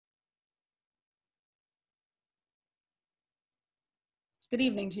Good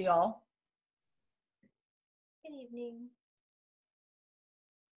evening to y'all. Good evening.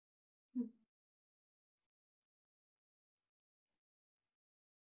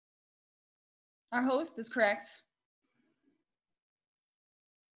 Our host is correct.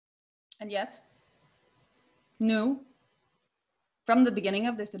 And yet, new from the beginning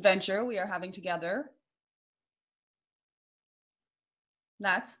of this adventure we are having together,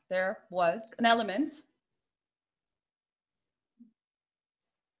 that there was an element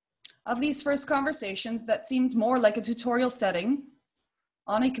of these first conversations that seemed more like a tutorial setting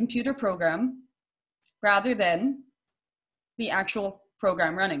on a computer program rather than the actual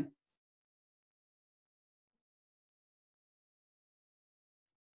program running.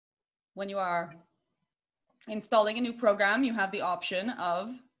 When you are installing a new program, you have the option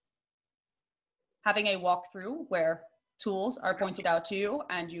of having a walkthrough where tools are pointed out to you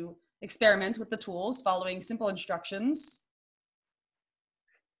and you experiment with the tools following simple instructions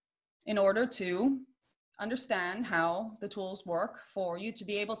in order to understand how the tools work for you to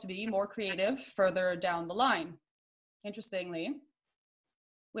be able to be more creative further down the line. Interestingly,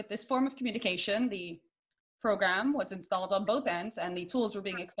 with this form of communication, the program was installed on both ends and the tools were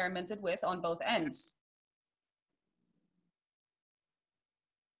being experimented with on both ends.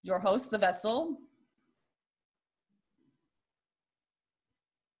 Your host, the vessel,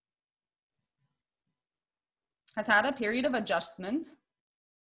 has had a period of adjustment,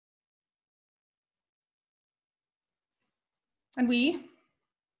 and we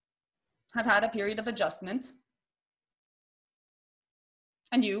have had a period of adjustment,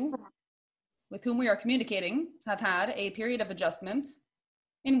 and you, with whom we are communicating, have had a period of adjustment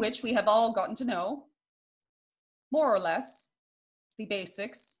in which we have all gotten to know, more or less, the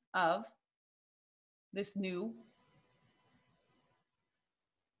basics of this new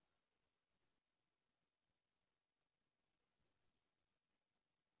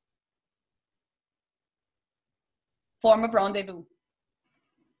form of rendezvous.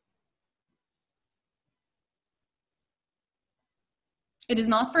 It is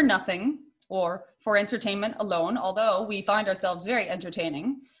not for nothing or for entertainment alone, although we find ourselves very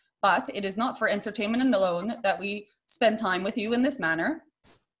entertaining, but it is not for entertainment alone that we spend time with you in this manner.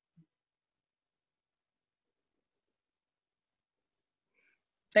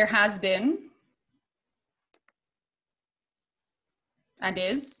 There has been and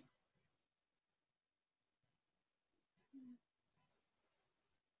is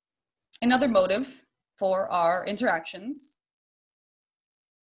another motive for our interactions.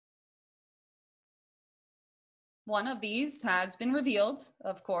 One of these has been revealed,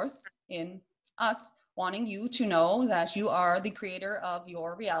 of course, in us wanting you to know that you are the creator of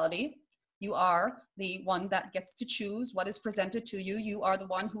your reality. You are the one that gets to choose what is presented to you. You are the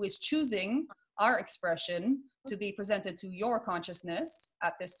one who is choosing our expression to be presented to your consciousness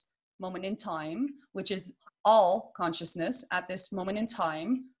at this moment in time, which is all consciousness at this moment in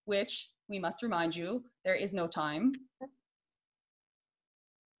time, which we must remind you, there is no time.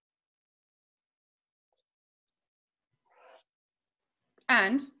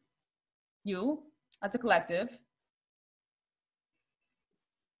 And you, as a collective,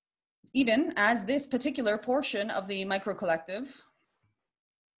 even as this particular portion of the micro collective,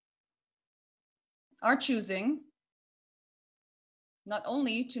 are choosing not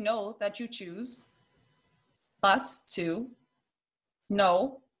only to know that you choose, but to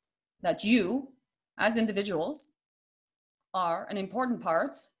know that you, as individuals, are an important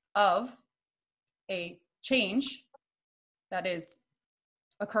part of a change that is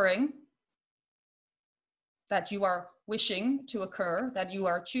occurring, that you are wishing to occur, that you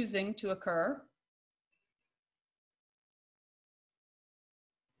are choosing to occur.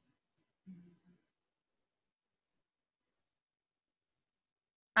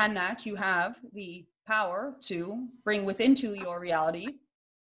 And that you have the power to bring within to your reality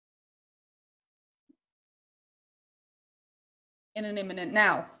in an imminent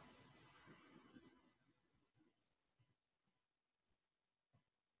now.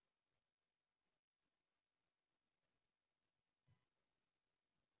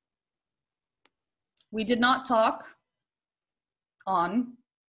 We did not talk on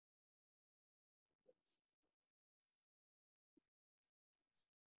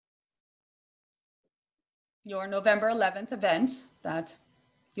your November 11th event that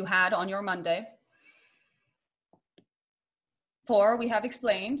you had on your Monday. For we have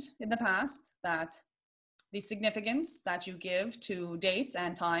explained in the past that the significance that you give to dates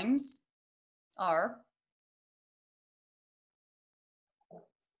and times are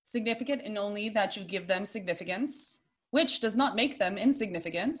significant in only that you give them significance, which does not make them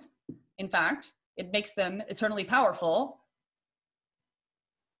insignificant. In fact, it makes them eternally powerful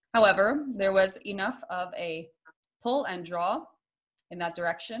However, there was enough of a pull and draw in that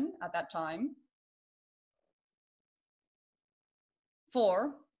direction at that time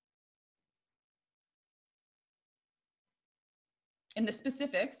for, in the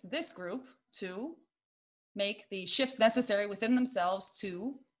specifics, this group to make the shifts necessary within themselves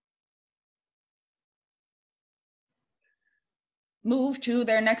to move to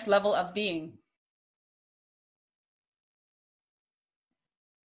their next level of being.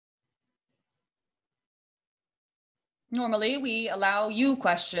 Normally, we allow you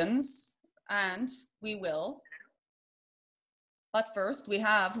questions, and we will. But first, we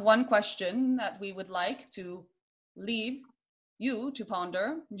have one question that we would like to leave you to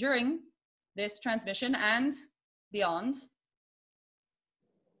ponder during this transmission and beyond.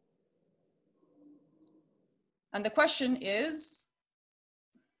 And the question is,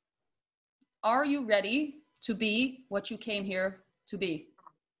 are you ready to be what you came here to be?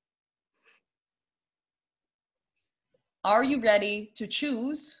 Are you ready to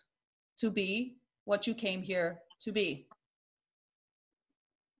choose to be what you came here to be?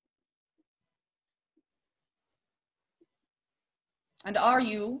 And are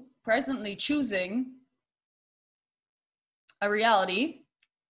you presently choosing a reality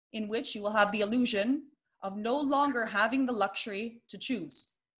in which you will have the illusion of no longer having the luxury to choose?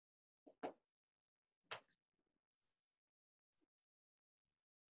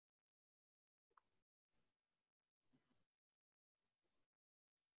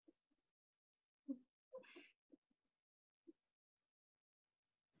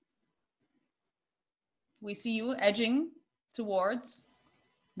 We see you edging towards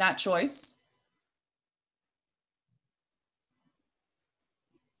that choice.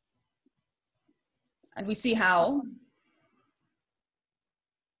 And we see how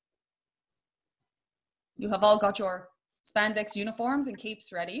you have all got your spandex uniforms and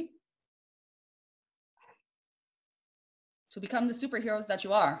capes ready to become the superheroes that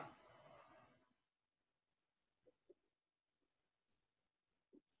you are.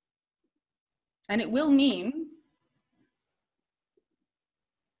 And it will mean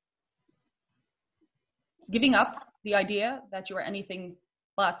giving up the idea that you are anything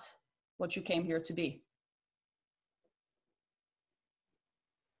but what you came here to be.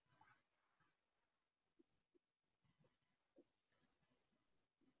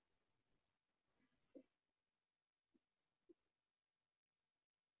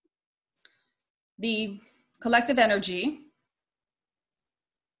 The collective energy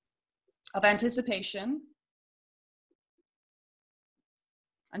of anticipation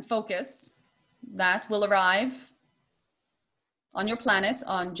and focus that will arrive on your planet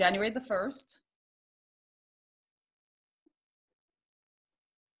on January the 1st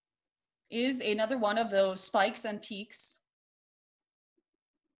is another one of those spikes and peaks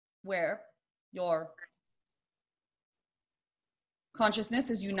where your consciousness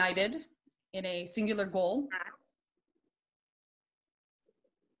is united in a singular goal.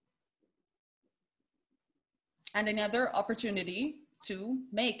 And another opportunity to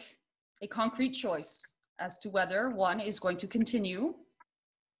make a concrete choice as to whether one is going to continue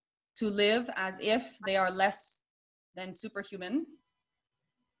to live as if they are less than superhuman,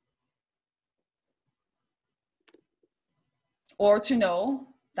 or to know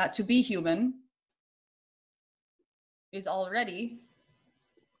that to be human is already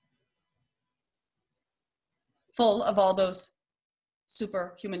full of all those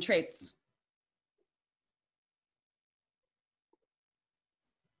superhuman traits.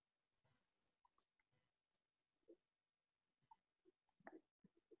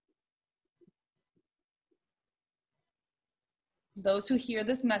 Those who hear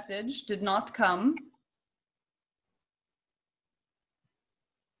this message did not come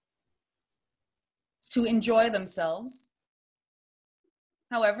to enjoy themselves.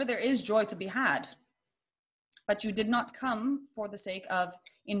 However, there is joy to be had, but you did not come for the sake of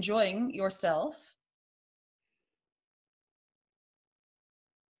enjoying yourself.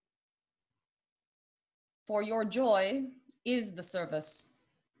 For your joy is the service,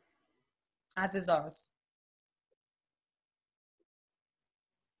 as is ours.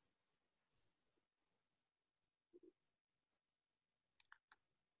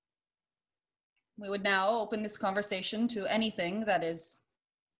 We would now open this conversation to anything that is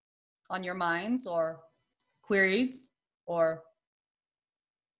on your minds, or queries or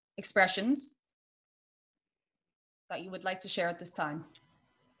expressions that you would like to share at this time.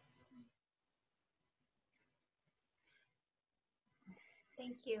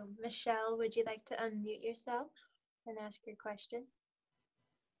 Thank you. Michelle, would you like to unmute yourself and ask your question?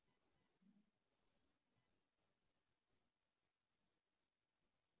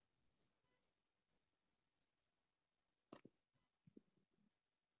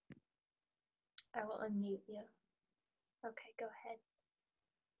 I will unmute you. Okay, go ahead.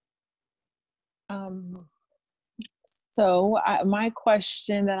 My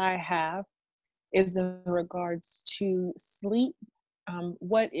question that I have is in regards to sleep.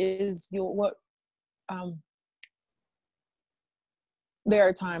 There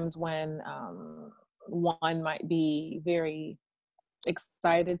are times when one might be very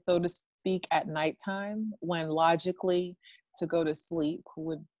excited, so to speak, at nighttime, when logically to go to sleep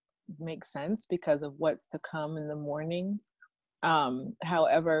would make sense because of what's to come in the mornings.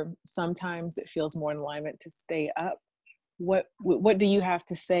 However, sometimes it feels more in alignment to stay up. What do you have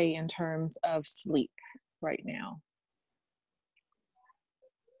to say in terms of sleep right now?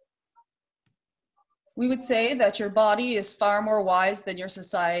 We would say that your body is far more wise than your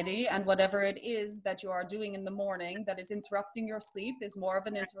society, and whatever it is that you are doing in the morning that is interrupting your sleep is more of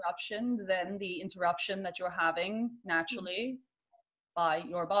an interruption than the interruption that you're having naturally by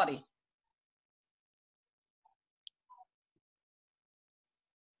your body.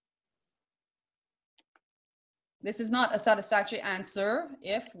 This is not a satisfactory answer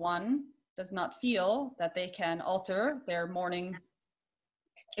if one does not feel that they can alter their morning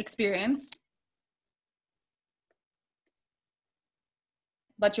experience.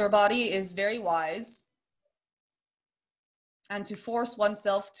 But your body is very wise, and to force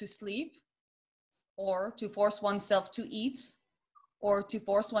oneself to sleep, or to force oneself to eat, or to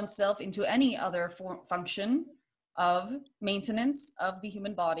force oneself into any other function of maintenance of the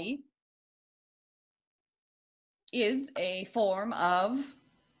human body is a form of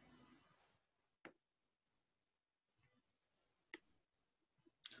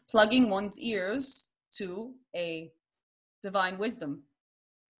plugging one's ears to a divine wisdom.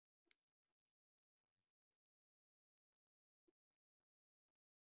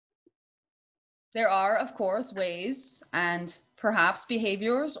 There are, of course, ways and perhaps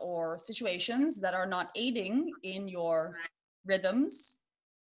behaviors or situations that are not aiding in your rhythms.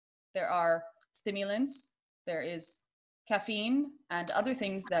 There are stimulants, there is caffeine and other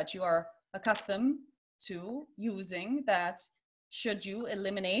things that you are accustomed to using that, should you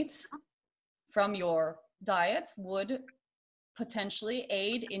eliminate from your diet, would potentially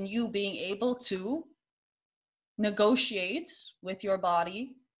aid in you being able to negotiate with your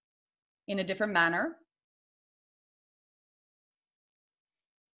body in a different manner.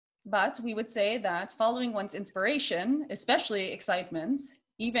 But we would say that following one's inspiration, especially excitement,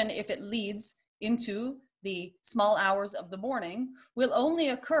 even if it leads into the small hours of the morning, will only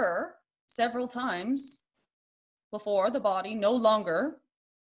occur several times before the body no longer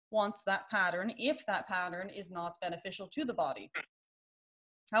wants that pattern, if that pattern is not beneficial to the body.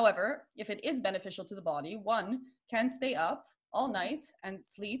 However, if it is beneficial to the body, one can stay up all night and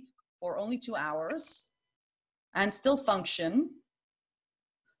sleep for only 2 hours and still function,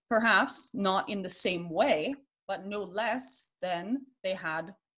 perhaps not in the same way, but no less than they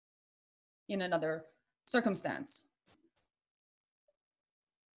had in another circumstance.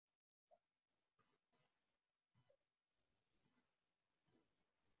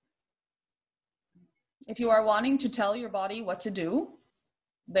 If you are wanting to tell your body what to do,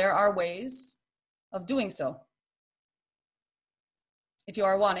 there are ways of doing so. If you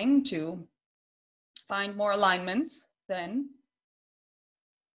are wanting to find more alignment, then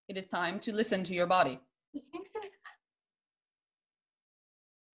it is time to listen to your body.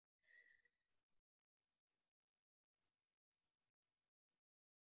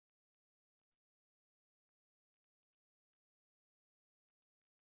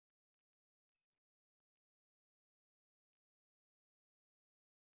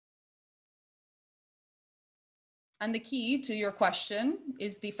 And the key to your question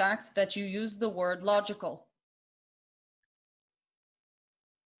is the fact that you use the word logical.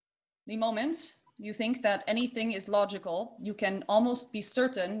 The moment you think that anything is logical, you can almost be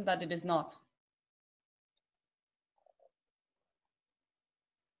certain that it is not.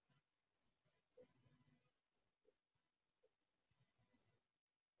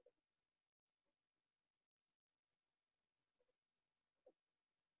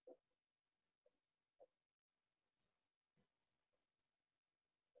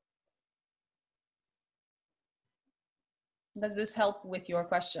 Does this help with your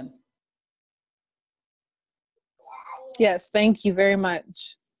question? Yes, thank you very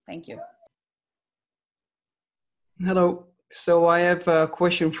much. Thank you. Hello. So I have a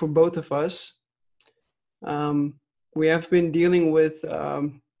question for both of us. We have been dealing with a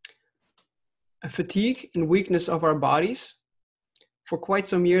fatigue and weakness of our bodies for quite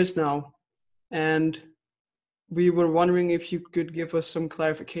some years now. And we were wondering if you could give us some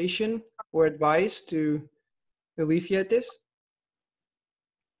clarification or advice to alleviate this.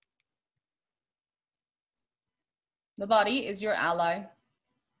 The body is your ally.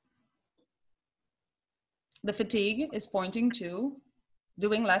 The fatigue is pointing to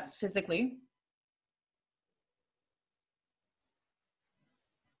doing less physically.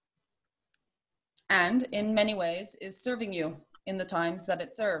 And in many ways is serving you in the times that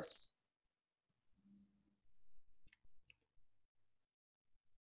it serves.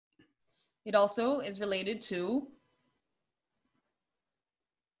 It also is related to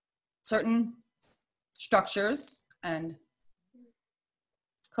certain structures and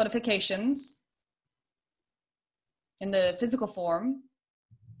codifications in the physical form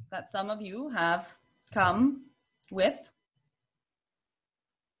that some of you have come with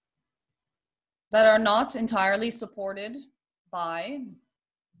that are not entirely supported by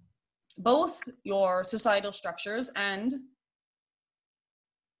both your societal structures and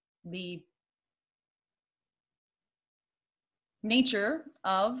the nature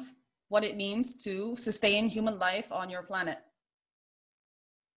of what it means to sustain human life on your planet.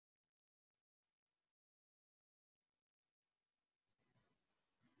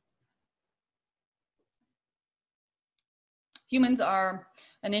 Humans are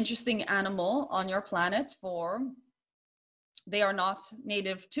an interesting animal on your planet, for they are not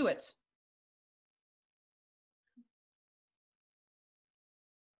native to it.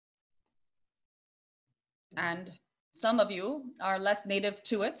 And some of you are less native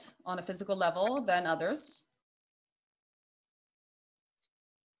to it on a physical level than others.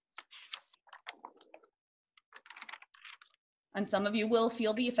 And some of you will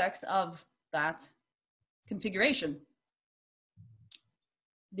feel the effects of that configuration.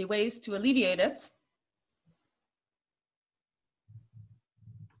 The ways to alleviate it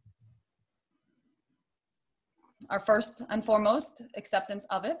are first and foremost acceptance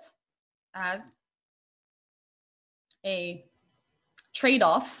of it as a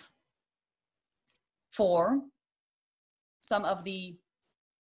trade-off for some of the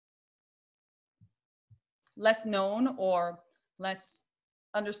less known or less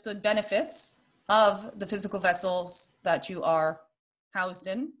understood benefits of the physical vessels that you are housed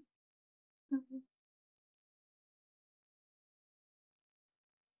in. Mm-hmm.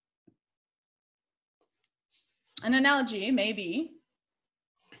 An analogy may be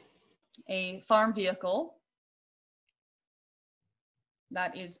a farm vehicle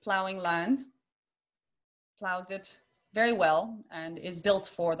that is plowing land, plows it very well, and is built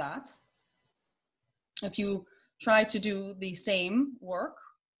for that. If you try to do the same work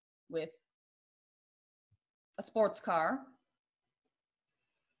with a sports car,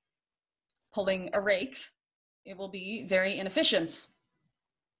 pulling a rake, it will be very inefficient.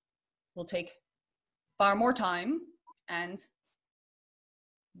 It will take far more time and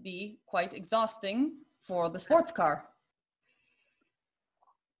be quite exhausting for the sports car.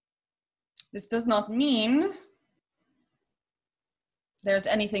 This does not mean there's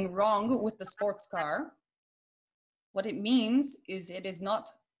anything wrong with the sports car. What it means is it is not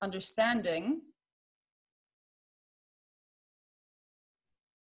understanding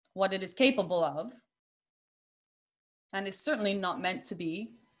what it is capable of, and is certainly not meant to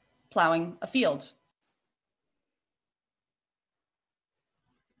be plowing a field.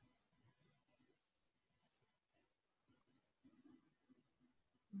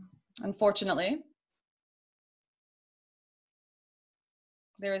 Unfortunately,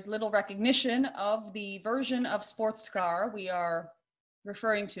 there is little recognition of the version of sports car we are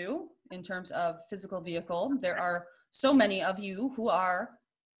referring to in terms of physical vehicle. There are so many of you who are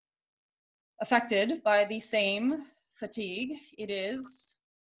affected by the same fatigue. It is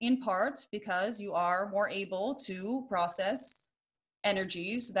in part because you are more able to process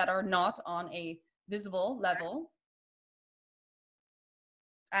energies that are not on a visible level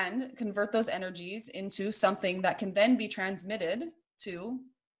and convert those energies into something that can then be transmitted to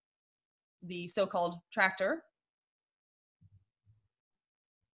the so-called tractor.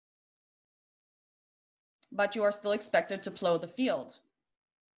 But you are still expected to plow the field.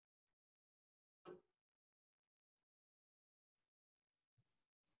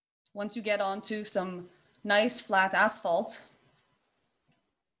 Once you get onto some nice flat asphalt,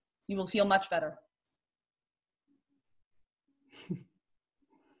 you will feel much better.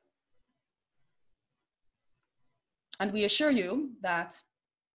 And we assure you that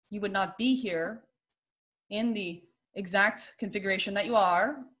you would not be here in the exact configuration that you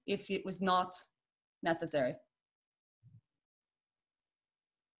are if it was not necessary.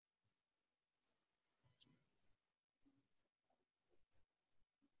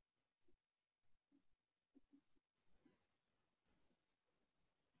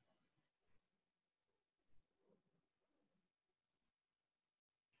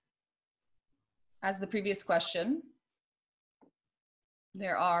 As the previous question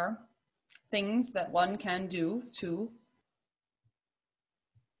there are things that one can do to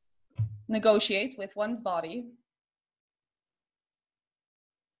negotiate with one's body.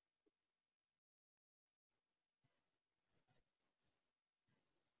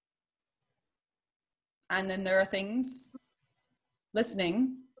 And then there are things,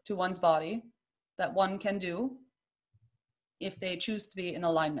 listening to one's body, that one can do if they choose to be in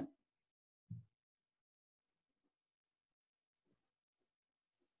alignment.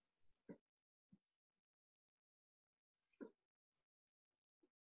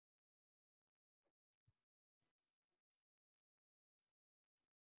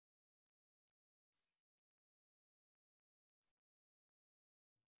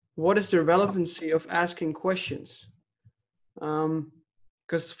 What is the relevancy of asking questions?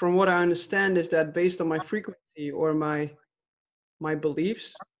 Because from what I understand is that based on my frequency or my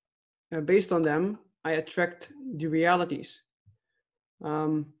beliefs, based on them, I attract the realities.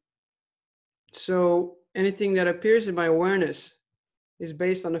 So anything that appears in my awareness is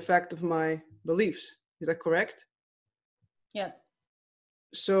based on the fact of my beliefs. Is that correct? Yes.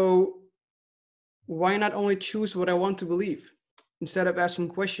 So why not only choose what I want to believe instead of asking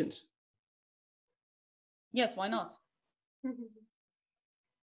questions? Yes, why not?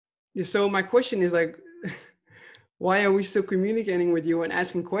 Yeah, so my question is like, why are we still communicating with you and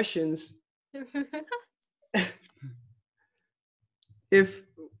asking questions if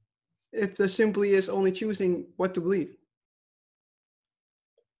there simply is only choosing what to believe?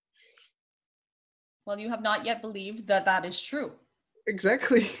 Well, you have not yet believed that that is true.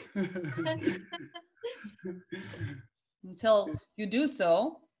 Exactly. Until you do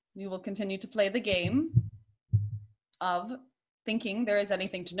so, you will continue to play the game of thinking there is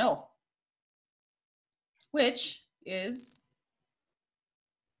anything to know, which is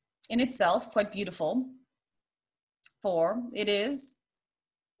in itself quite beautiful, for it is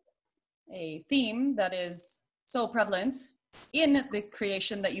a theme that is so prevalent in the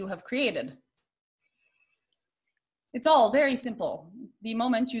creation that you have created. It's all very simple. The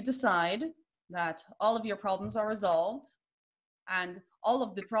moment you decide that all of your problems are resolved and all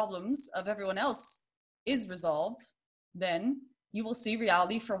of the problems of everyone else is resolved, then you will see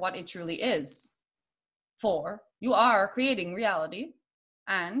reality for what it truly is. For you are creating reality,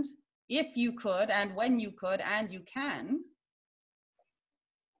 and if you could, and when you could, and you can,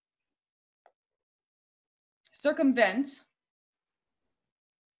 circumvent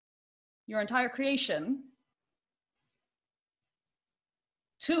your entire creation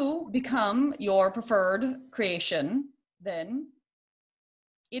to become your preferred creation, then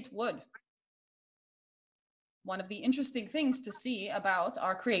it would. One of the interesting things to see about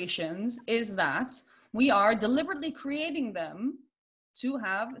our creations is that we are deliberately creating them to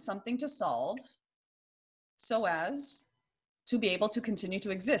have something to solve so as to be able to continue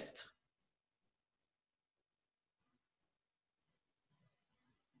to exist.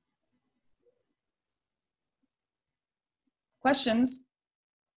 Questions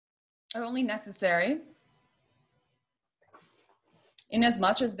are only necessary in as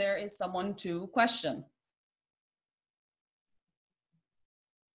much as there is someone to question.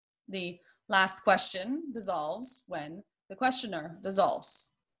 The last question dissolves when the questioner dissolves.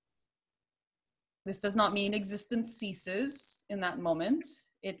 This does not mean existence ceases in that moment.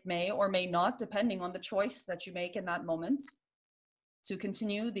 It may or may not, depending on the choice that you make in that moment, to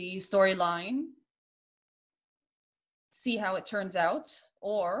continue the storyline, see how it turns out,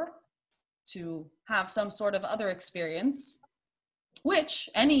 or to have some sort of other experience, which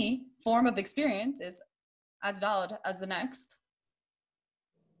any form of experience is as valid as the next.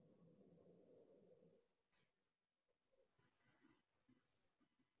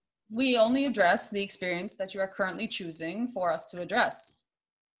 We only address the experience that you are currently choosing for us to address.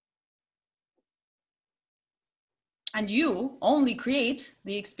 And you only create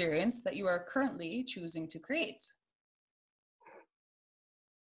the experience that you are currently choosing to create.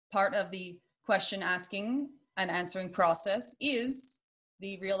 Part of the question asking and answering process is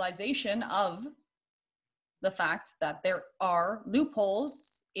the realization of the fact that there are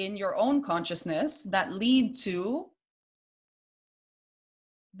loopholes in your own consciousness that lead to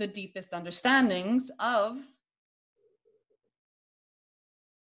the deepest understandings of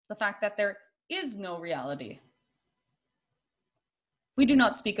the fact that there is no reality. We do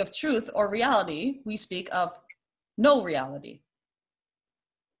not speak of truth or reality, we speak of no reality.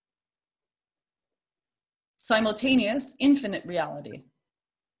 Simultaneous, infinite reality.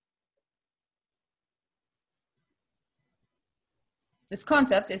 This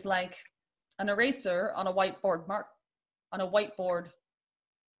concept is like an eraser on a whiteboard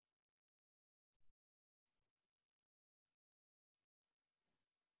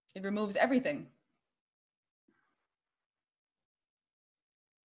It removes everything.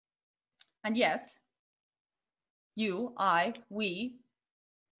 And yet, you, I, we,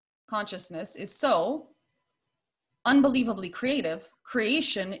 consciousness is so unbelievably creative.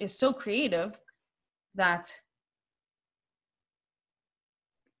 Creation is so creative that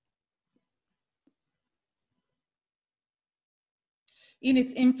in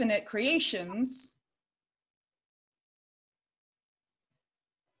its infinite creations,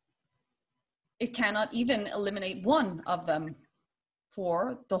 it cannot even eliminate one of them,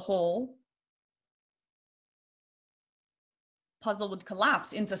 for the whole puzzle would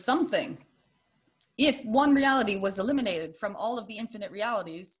collapse into something. If one reality was eliminated from all of the infinite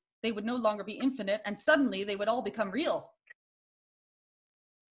realities, they would no longer be infinite, and suddenly they would all become real.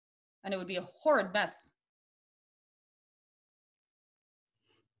 And it would be a horrid mess.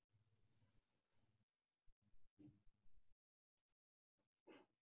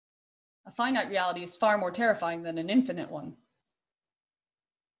 A finite reality is far more terrifying than an infinite one.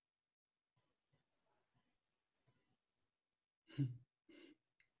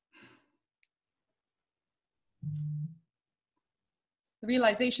 The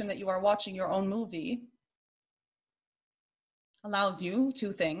realization that you are watching your own movie allows you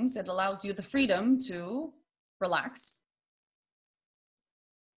two things. It allows you the freedom to relax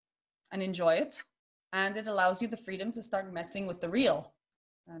and enjoy it. And it allows you the freedom to start messing with the reel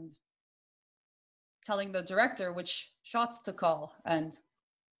and telling the director which shots to call and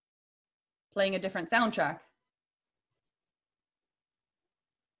playing a different soundtrack.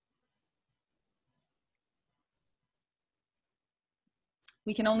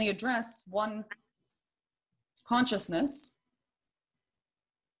 We can only address one consciousness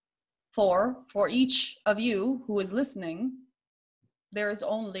for each of you who is listening. There is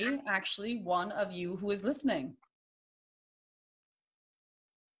only actually one of you who is listening.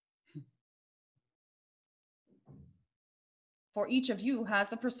 For each of you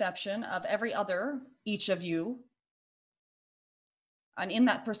has a perception of every other each of you. And in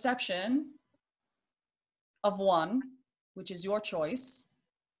that perception of one, which is your choice,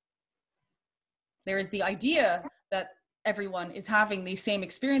 there is the idea that everyone is having the same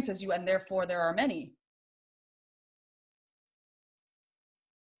experience as you, and therefore there are many.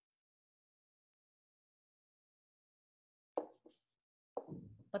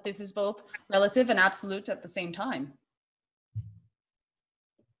 But this is both relative and absolute at the same time.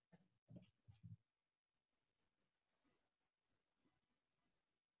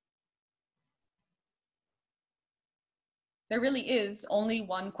 There really is only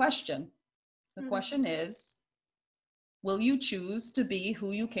one question. The question is, will you choose to be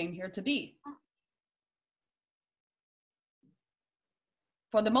who you came here to be?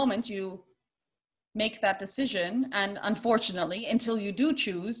 For the moment, you make that decision, and unfortunately, until you do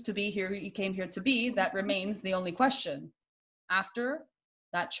choose to be here you came here to be, that remains the only question. After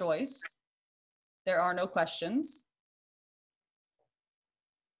that choice, there are no questions.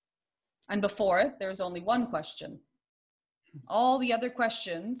 And before it, there's only one question. All the other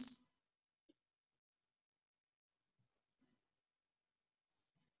questions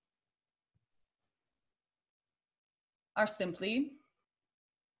are simply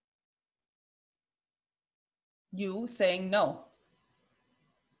you saying no.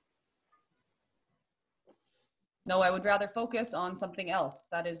 No, I would rather focus on something else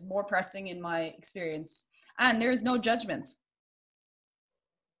that is more pressing in my experience. And there is no judgment.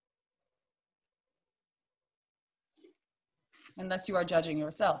 Unless you are judging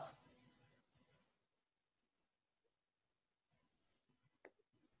yourself.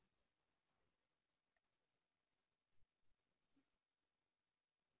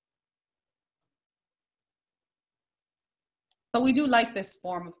 But we do like this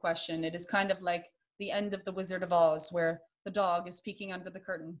form of question. It is kind of like the end of The Wizard of Oz, where the dog is peeking under the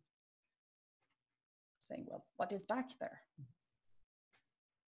curtain, saying, well, what is back there?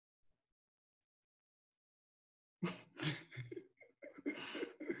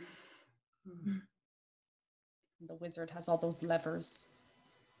 The wizard has all those levers.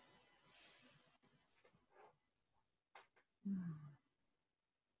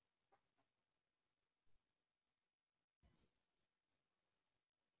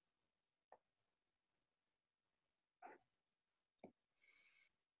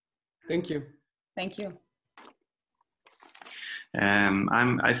 Thank you. Thank you.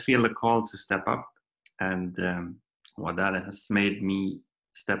 I feel a call to step up, and what that has made me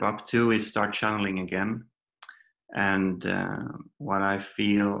step up to is start channeling again. And what I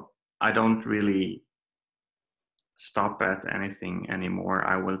feel, I don't really stop at anything anymore.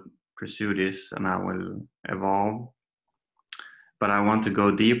 I will pursue this and I will evolve. but I want to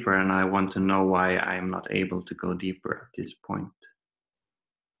go deeper, and I want to know why I am not able to go deeper at this point.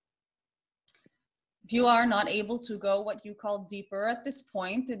 If you are not able to go what you call deeper at this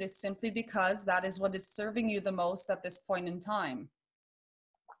point, it is simply because that is what is serving you the most at this point in time.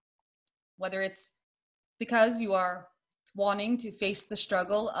 Whether it's because you are wanting to face the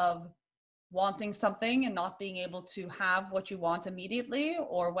struggle of wanting something and not being able to have what you want immediately,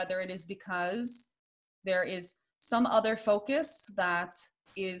 or whether it is because there is some other focus that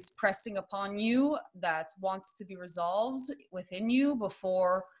is pressing upon you that wants to be resolved within you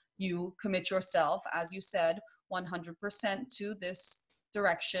before you commit yourself, as you said, 100% to this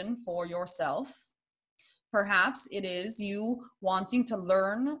direction for yourself. Perhaps it is you wanting to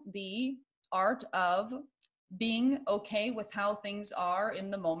learn the art of being okay with how things are in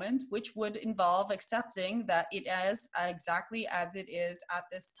the moment, which would involve accepting that it is exactly as it is at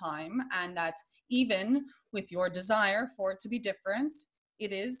this time, and that even with your desire for it to be different,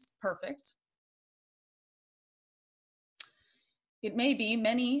 it is perfect. It may be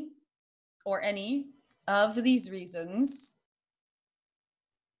many or any of these reasons,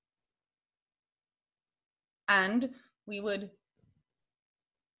 and we would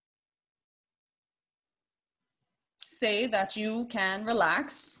say that you can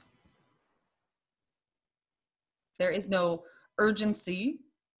relax. There is no urgency.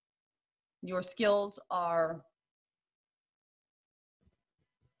 Your skills are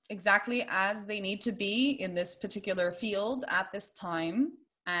exactly as they need to be in this particular field at this time,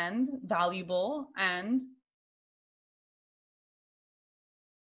 and valuable and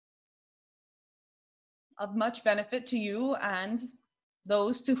of much benefit to you and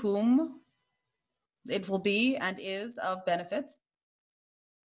those to whom it will be and is of benefit.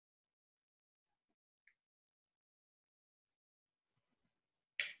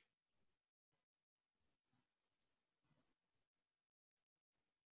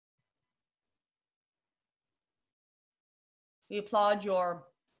 We applaud your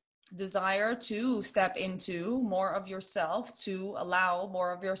desire to step into more of yourself, to allow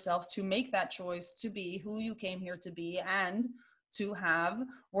more of yourself to make that choice to be who you came here to be, and to have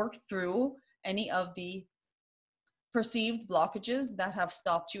worked through any of the perceived blockages that have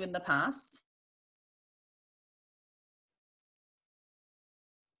stopped you in the past.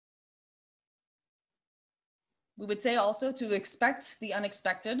 We would say also to expect the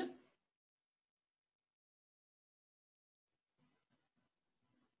unexpected.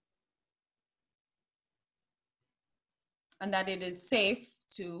 And that it is safe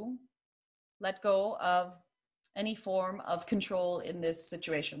to let go of any form of control in this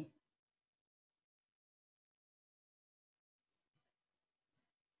situation.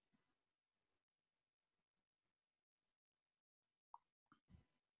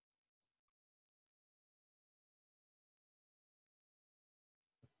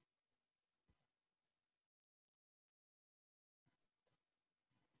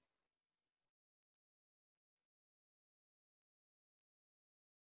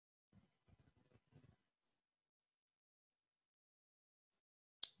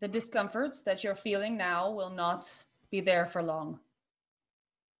 The discomforts that you're feeling now will not be there for long.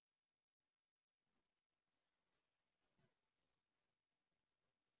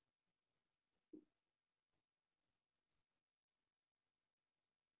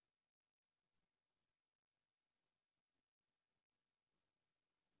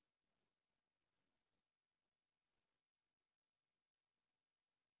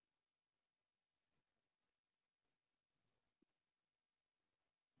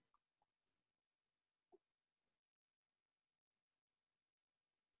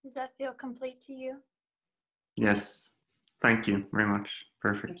 Does that feel complete to you? Yes, thank you very much.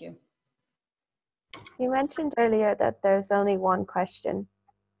 Perfect. Thank you. You mentioned earlier that there's only one question.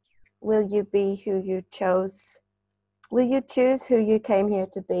 Will you be who you chose? Will you choose who you came here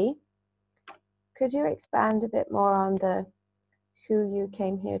to be? Could you expand a bit more on the who you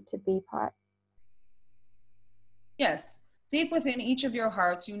came here to be part? Yes, deep within each of your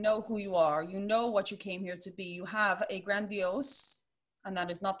hearts, you know who you are. You know what you came here to be. You have a grandiose, and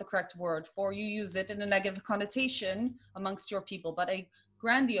that is not the correct word, for you use it in a negative connotation amongst your people, but a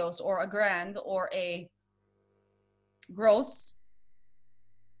grandiose or a grand or a gross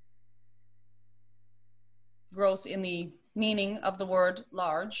in the meaning of the word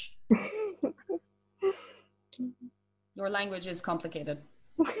large. Your language is complicated.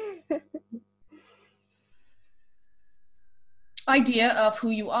 Idea of who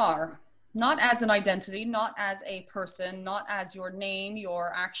you are, not as an identity, not as a person, not as your name,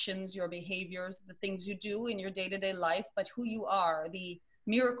 your actions, your behaviors, the things you do in your day-to-day life, but who you are, the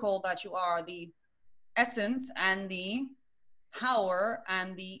miracle that you are, the essence and the power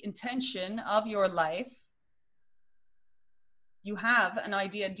and the intention of your life, you have an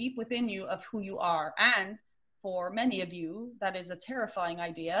idea deep within you of who you are. And for many of you, that is a terrifying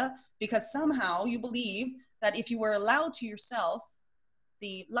idea, because somehow you believe that if you were allowed to yourself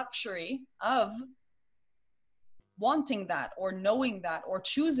the luxury of wanting that or knowing that or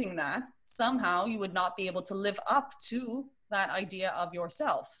choosing that, somehow you would not be able to live up to that idea of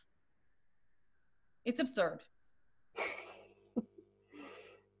yourself. It's absurd.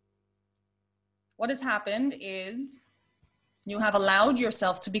 What has happened is you have allowed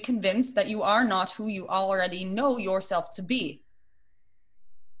yourself to be convinced that you are not who you already know yourself to be.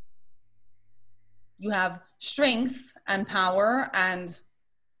 You have strength and power and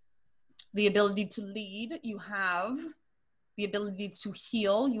the ability to lead. You have the ability to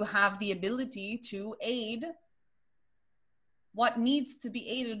heal. You have the ability to aid what needs to be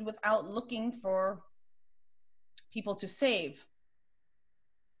aided without looking for people to save.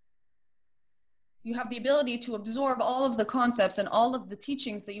 You have the ability to absorb all of the concepts and all of the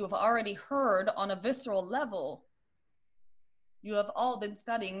teachings that you have already heard on a visceral level. You have all been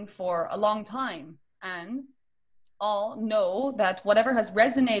studying for a long time and all know that whatever has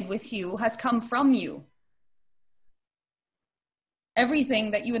resonated with you has come from you.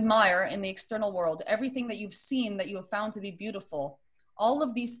 Everything that you admire in the external world, everything that you've seen that you have found to be beautiful, all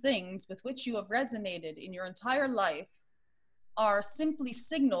of these things with which you have resonated in your entire life are simply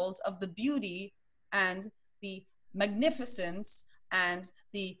signals of the beauty and the magnificence and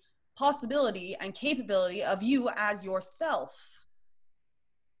the possibility and capability of you as yourself.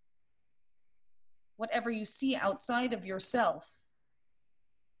 Whatever you see outside of yourself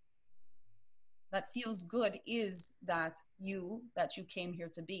that feels good is that you came here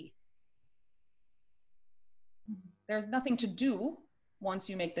to be. There's nothing to do once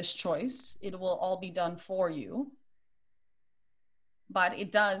you make this choice. It will all be done for you. But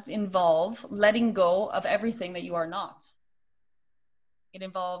it does involve letting go of everything that you are not. It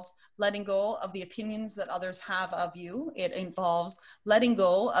involves letting go of the opinions that others have of you. It involves letting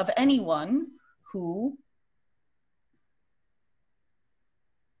go of anyone who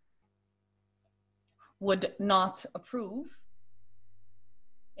would not approve.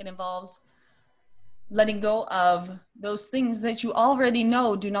 It involves letting go of those things that you already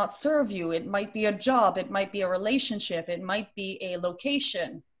know do not serve you. It might be a job, it might be a relationship, it might be a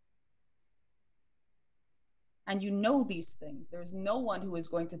location. And you know these things. There's no one who is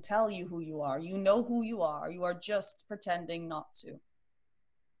going to tell you who you are. You know who you are. You are just pretending not to.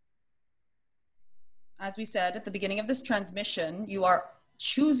 As we said at the beginning of this transmission, you are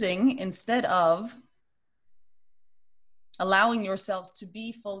choosing instead of allowing yourselves to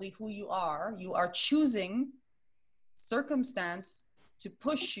be fully who you are choosing circumstance to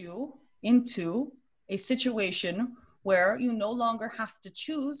push you into a situation where you no longer have to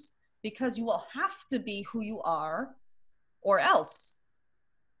choose, because you will have to be who you are or else.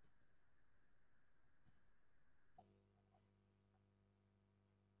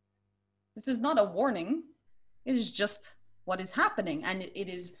 This is not a warning. It is just what is happening. And it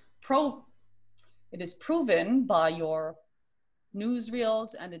is proven by your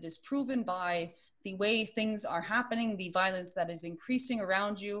newsreels, and it is proven by the way things are happening, the violence that is increasing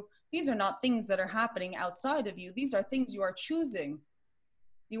around you. These are not things that are happening outside of you. These are things you are choosing.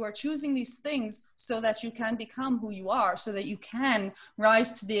 You are choosing these things so that you can become who you are, so that you can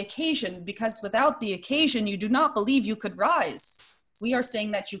rise to the occasion, because without the occasion, you do not believe you could rise. We are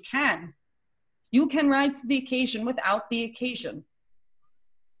saying that you can. You can rise to the occasion without the occasion.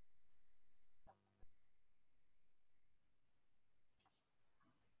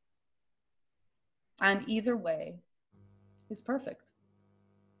 And either way is perfect.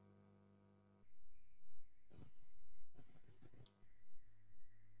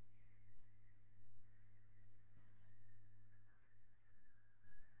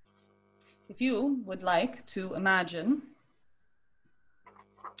 If you would like to imagine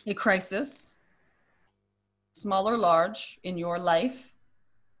a crisis, small or large, in your life,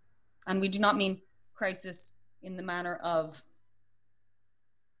 and we do not mean crisis in the manner of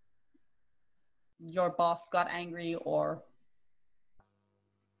your boss got angry or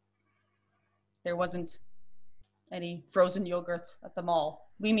there wasn't any frozen yogurt at the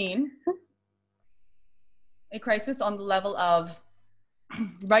mall. We mean a crisis on the level of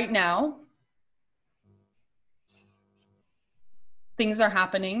right now, things are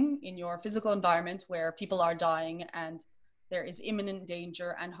happening in your physical environment where people are dying and there is imminent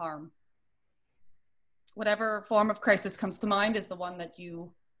danger and harm. Whatever form of crisis comes to mind is the one that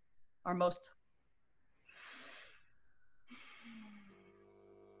you are most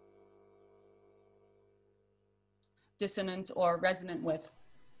dissonant or resonant with.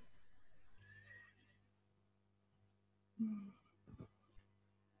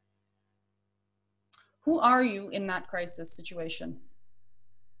 Who are you in that crisis situation?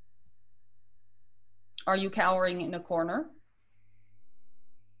 Are you cowering in a corner?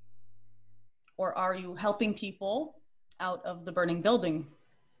 Or are you helping people out of the burning building?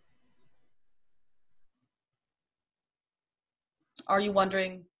 Are you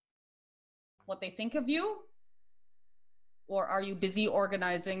wondering what they think of you? Or are you busy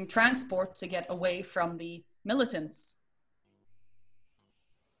organizing transport to get away from the militants?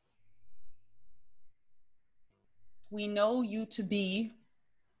 We know you to be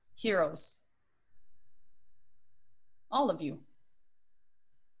heroes. All of you.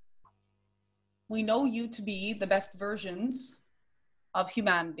 We know you to be the best versions of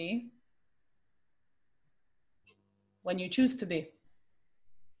humanity when you choose to be,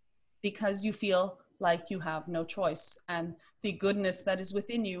 because you feel like you have no choice, and the goodness that is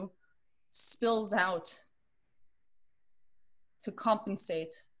within you spills out to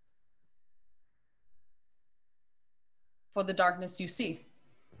compensate for the darkness you see.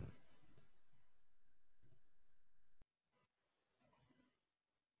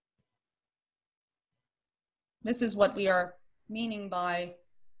 This is what we are meaning by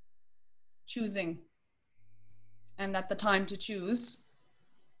choosing, and that the time to choose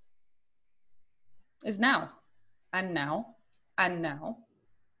is now, and now, and now.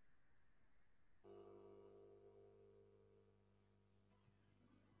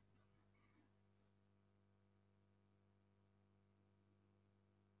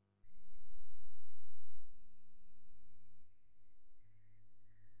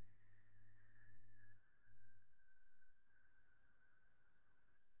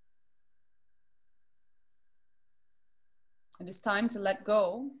 It is time to let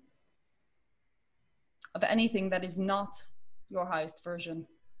go of anything that is not your highest version.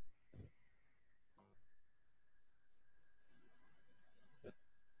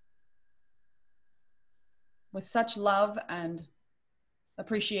 With such love and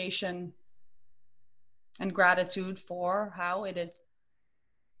appreciation and gratitude for how it has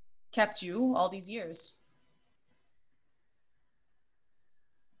kept you all these years.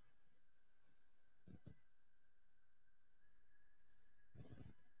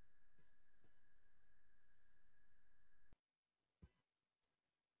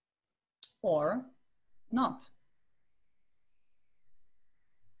 Or not.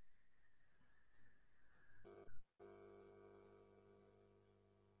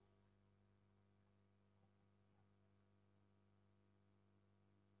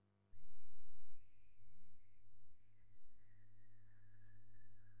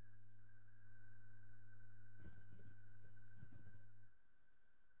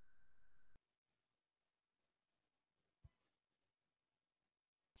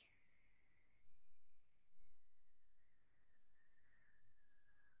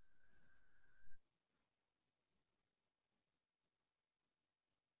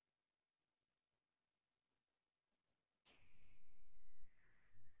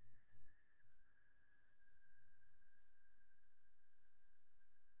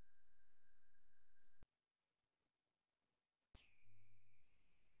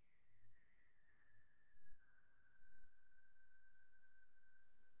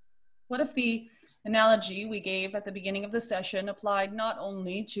 What if the analogy we gave at the beginning of the session applied not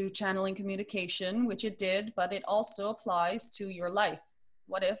only to channeling communication, which it did, but it also applies to your life?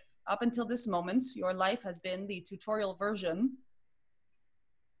 What if, up until this moment, your life has been the tutorial version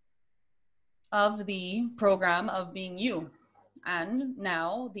of the program of being you, and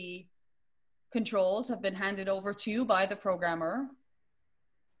now the controls have been handed over to you by the programmer?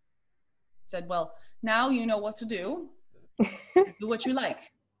 Said, well, now you know what to do. Do what you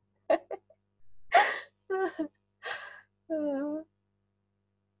like.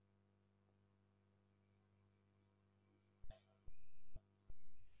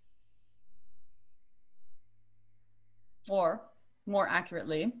 Or, more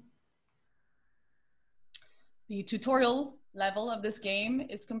accurately, the tutorial level of this game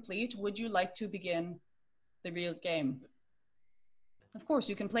is complete. Would you like to begin the real game? Of course,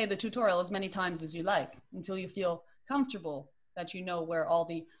 you can play the tutorial as many times as you like until you feel comfortable that you know where all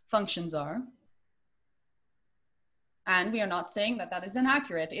the functions are. And we are not saying that that is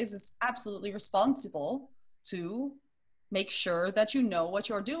inaccurate. It is absolutely responsible to make sure that you know what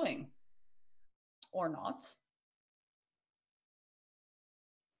you're doing, or not.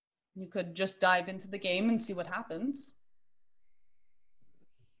 You could just dive into the game and see what happens.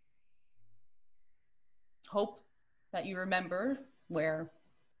 Hope that you remember where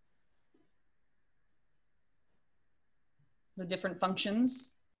the different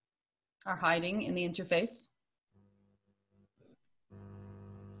functions are hiding in the interface.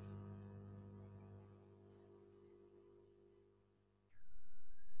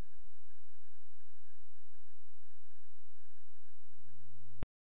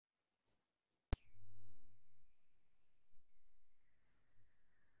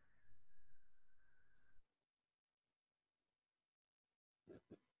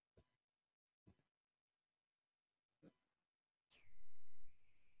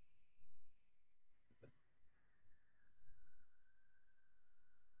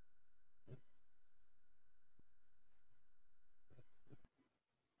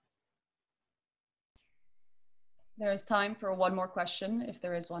 There is time for one more question, if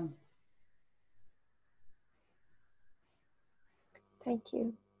there is one. Thank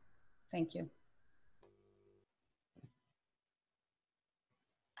you. Thank you.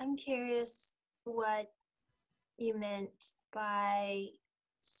 I'm curious what you meant by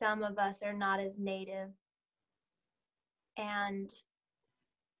some of us are not as native, and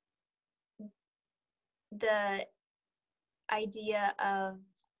the idea of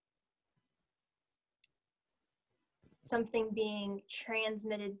something being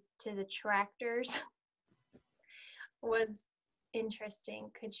transmitted to the tractors was interesting.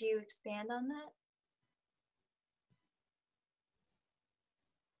 Could you expand on that?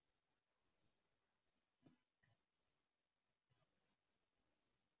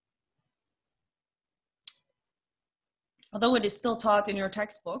 Although it is still taught in your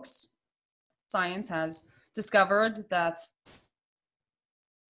textbooks, science has discovered that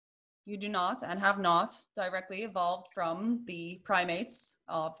you do not and have not directly evolved from the primates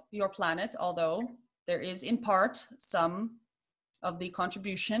of your planet, although there is in part some of the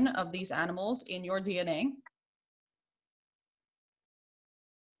contribution of these animals in your DNA.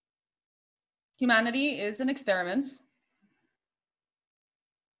 Humanity is an experiment.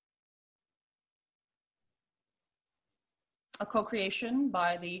 A co-creation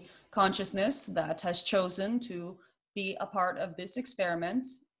by the consciousness that has chosen to be a part of this experiment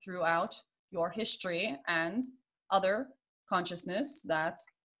throughout your history, and other consciousness that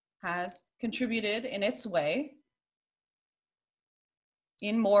has contributed in its way.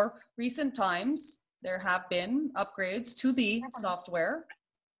 In more recent times, there have been upgrades to the software,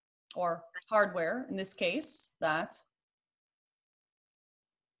 or hardware in this case, that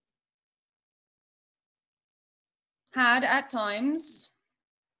had at times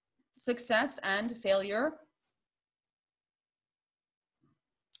success and failure.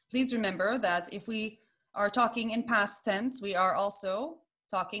 Please remember that if we are talking in past tense, we are also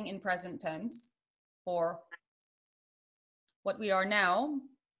talking in present tense. For what we are now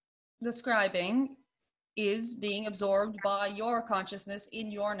describing is being absorbed by your consciousness in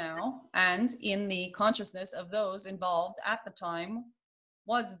your now, and in the consciousness of those involved at the time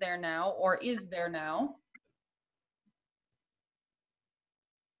was there now or is there now.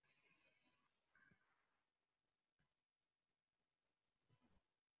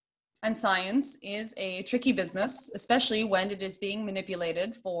 And science is a tricky business, especially when it is being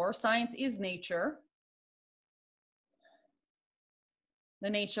manipulated, for science is nature. The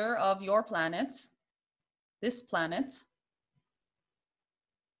nature of your planet, this planet,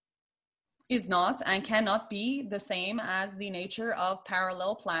 is not and cannot be the same as the nature of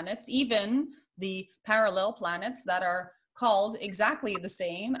parallel planets, even the parallel planets that are called exactly the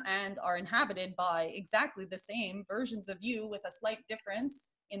same and are inhabited by exactly the same versions of you, with a slight difference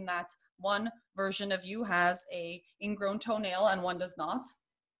in that one version of you has a ingrown toenail and one does not,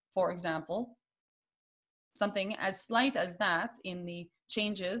 for example. Something as slight as that in the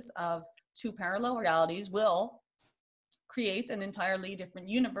changes of two parallel realities will create an entirely different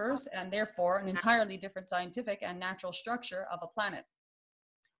universe, and therefore an entirely different scientific and natural structure of a planet.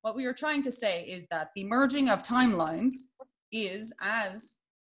 What we are trying to say is that the merging of timelines is as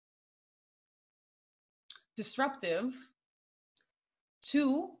disruptive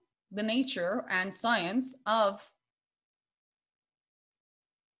to the nature and science of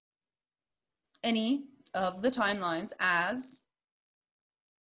any of the timelines as,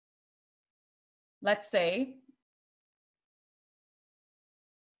 let's say,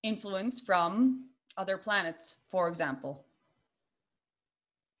 influence from other planets, for example.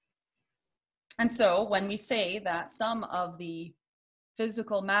 And so when we say that some of the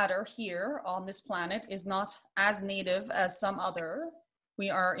physical matter here on this planet is not as native as some other, we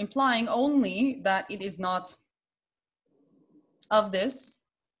are implying only that it is not of this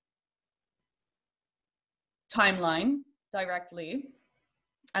timeline directly,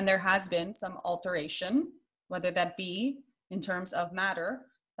 and there has been some alteration, whether that be in terms of matter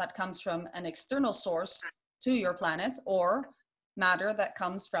that comes from an external source to your planet, or matter that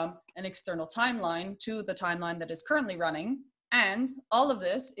comes from an external timeline to the timeline that is currently running. And all of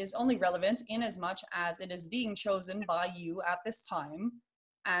this is only relevant in as much as it is being chosen by you at this time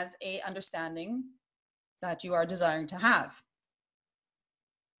as a understanding that you are desiring to have.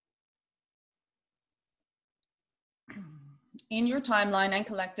 In your timeline and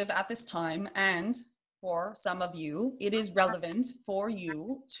collective at this time, and for some of you, it is relevant for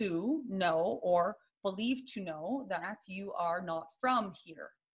you to know or believe to know that you are not from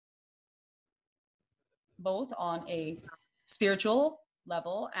here, both on a spiritual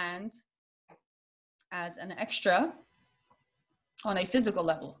level and as an extra on a physical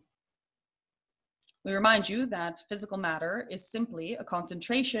level. We remind you that physical matter is simply a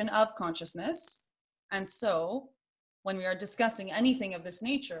concentration of consciousness, and so when we are discussing anything of this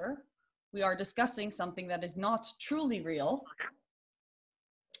nature, we are discussing something that is not truly real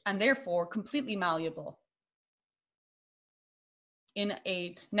and therefore completely malleable. In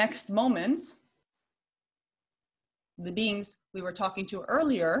a next moment, the beings we were talking to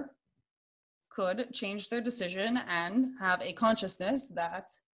earlier could change their decision and have a consciousness that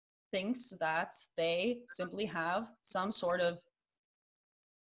thinks that they simply have some sort of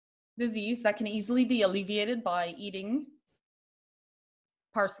disease that can easily be alleviated by eating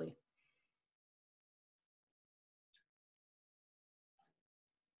parsley.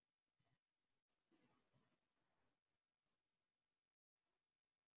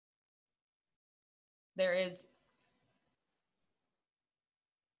 There is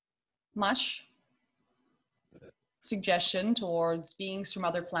much suggestion towards beings from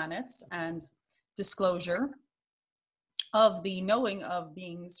other planets and disclosure of the knowing of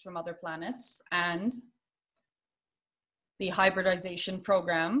beings from other planets and the hybridization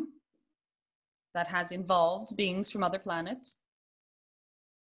program that has involved beings from other planets.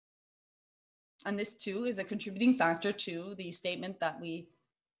 And this too is a contributing factor to the statement that we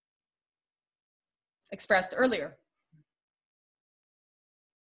expressed earlier.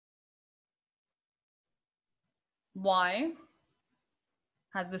 Why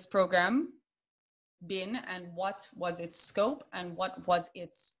has this program been, and what was its scope, and what was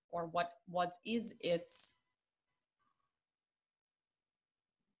its, or what is its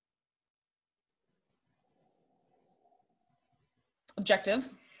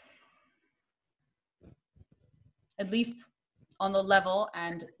objective, at least on the level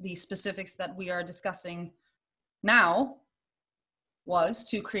and the specifics that we are discussing now, was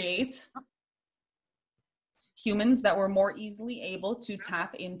to create humans that were more easily able to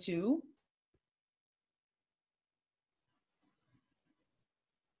tap into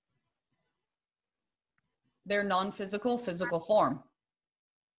their non-physical, physical form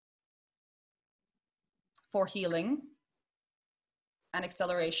for healing and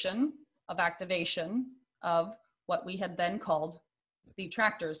acceleration of activation of what we had then called the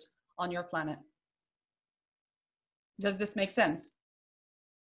tractors on your planet. Does this make sense?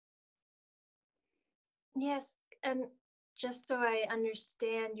 Yes, and just so I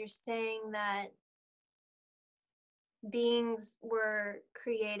understand, you're saying that beings were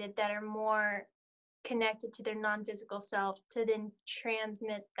created that are more connected to their non-physical self to then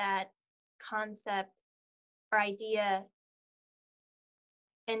transmit that concept or idea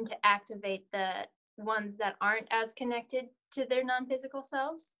and to activate the ones that aren't as connected to their non-physical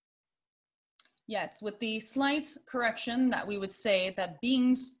selves? Yes, with the slight correction that we would say that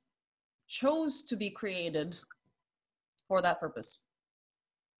beings chose to be created for that purpose.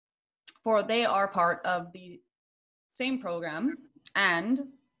 For they are part of the same program and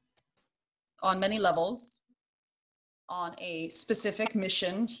on many levels on a specific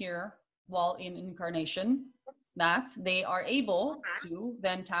mission here while in incarnation that they are able to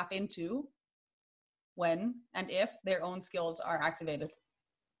then tap into when and if their own skills are activated.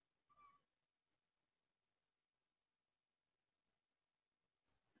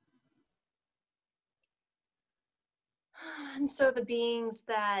 And so the beings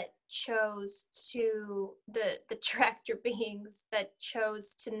that chose to, the tractor beings that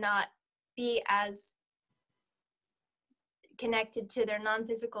chose to not be as connected to their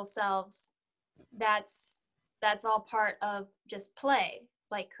non-physical selves, that's all part of just play,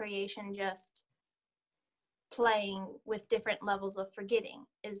 like creation just playing with different levels of forgetting.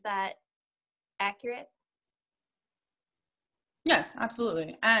 Is that accurate? Yes,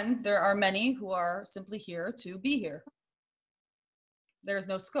 absolutely. And there are many who are simply here to be here. There's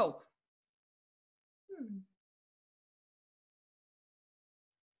no scope.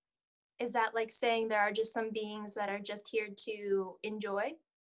 Is that like saying there are just some beings that are just here to enjoy?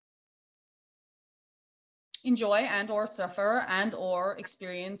 Enjoy and or suffer and or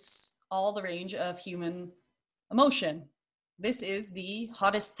experience all the range of human emotion. This is the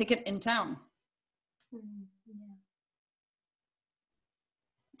hottest ticket in town. Yeah.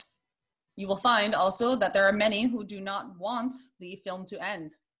 You will find also that there are many who do not want the film to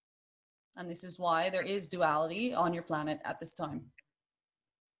end. And this is why there is duality on your planet at this time.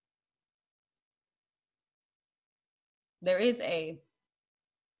 There is a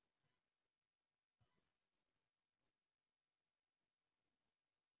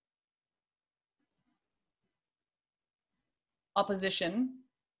opposition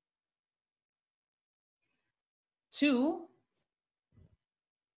to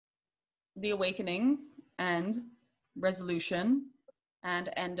the awakening and resolution and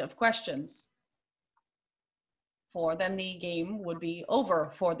end of questions. For then the game would be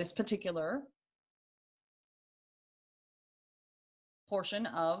over for this particular portion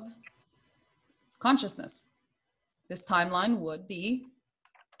of consciousness. This timeline would be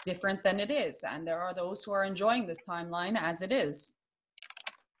different than it is, and there are those who are enjoying this timeline as it is.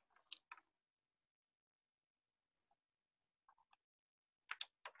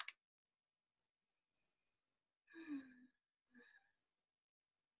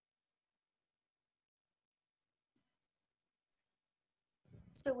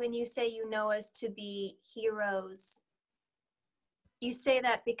 So when you say you know us to be heroes, you say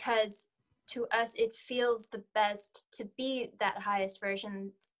that because to us it feels the best to be that highest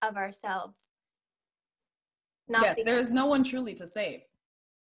version of ourselves. Yes, there is no one truly to save.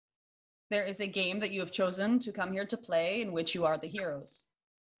 There is a game that you have chosen to come here to play in which you are the heroes.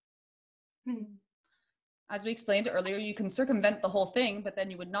 As we explained earlier, you can circumvent the whole thing, but then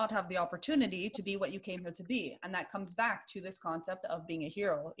you would not have the opportunity to be what you came here to be. And that comes back to this concept of being a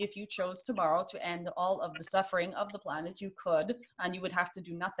hero. If you chose tomorrow to end all of the suffering of the planet, you could, and you would have to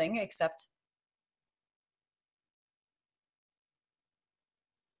do nothing except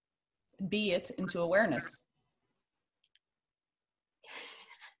be it into awareness.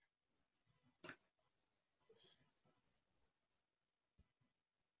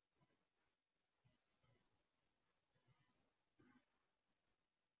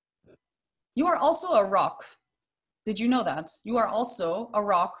 You are also a rock. Did you know that? You are also a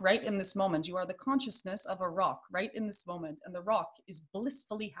rock right in this moment. You are the consciousness of a rock right in this moment, and the rock is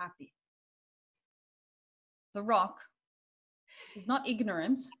blissfully happy. The rock is not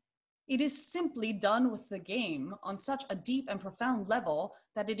ignorant. It is simply done with the game on such a deep and profound level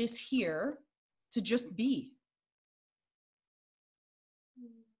that it is here to just be.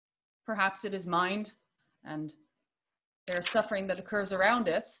 Perhaps it is mind, and there is suffering that occurs around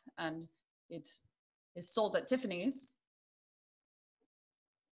it, and it is sold at Tiffany's,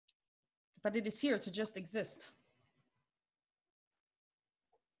 but it is here to just exist.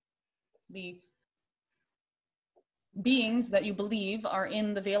 The beings that you believe are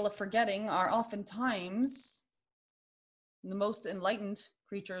in the veil of forgetting are oftentimes the most enlightened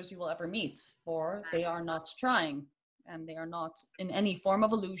creatures you will ever meet, for they are not trying, and they are not in any form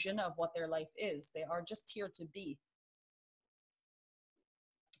of illusion of what their life is. They are just here to be.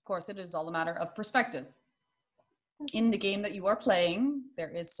 Of course, it is all a matter of perspective. In the game that you are playing,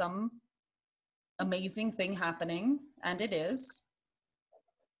 there is some amazing thing happening, and it is.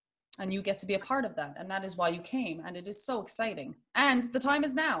 And you get to be a part of that, and that is why you came, and it is so exciting. And the time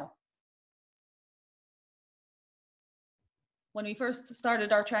is now. When we first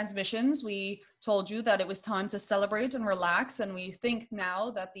started our transmissions, we told you that it was time to celebrate and relax, and we think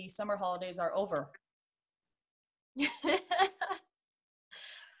now that the summer holidays are over.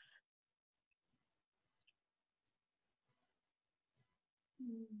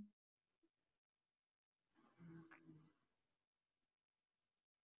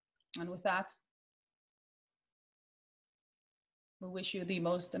 And with that, we wish you the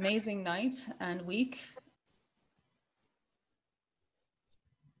most amazing night and week.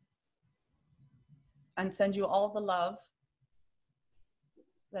 And send you all the love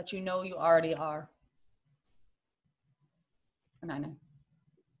that you know you already are. And I know.